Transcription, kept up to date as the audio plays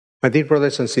My dear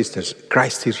brothers and sisters,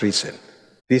 Christ is risen.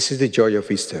 This is the joy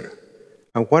of Easter.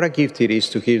 And what a gift it is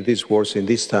to hear these words in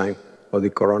this time of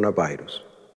the coronavirus.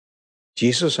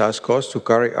 Jesus asked us to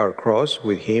carry our cross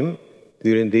with him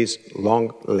during this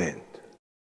long Lent.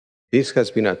 This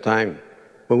has been a time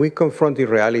when we confront the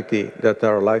reality that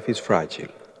our life is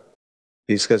fragile.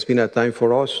 This has been a time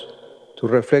for us to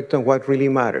reflect on what really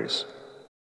matters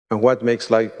and what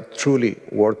makes life truly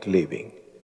worth living.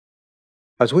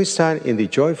 As we stand in the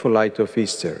joyful light of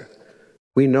Easter,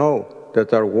 we know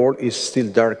that our world is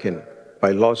still darkened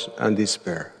by loss and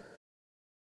despair.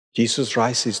 Jesus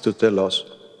rises to tell us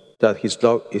that his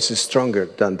love is stronger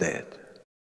than death.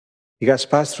 He has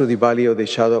passed through the valley of the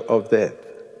shadow of death,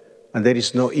 and there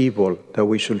is no evil that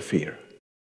we should fear.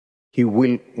 He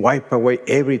will wipe away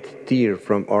every tear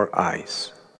from our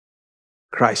eyes.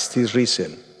 Christ is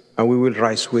risen, and we will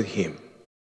rise with him.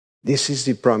 This is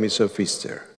the promise of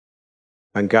Easter.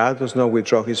 And God does not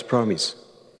withdraw his promise,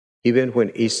 even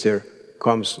when Easter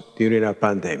comes during a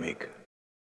pandemic.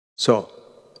 So,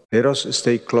 let us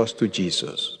stay close to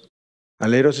Jesus.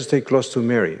 And let us stay close to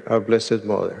Mary, our Blessed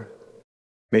Mother.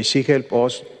 May she help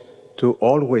us to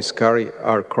always carry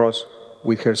our cross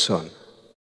with her Son,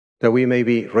 that we may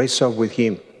be raised up with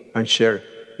him and share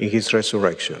in his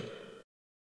resurrection.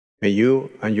 May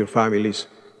you and your families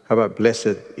have a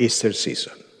blessed Easter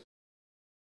season.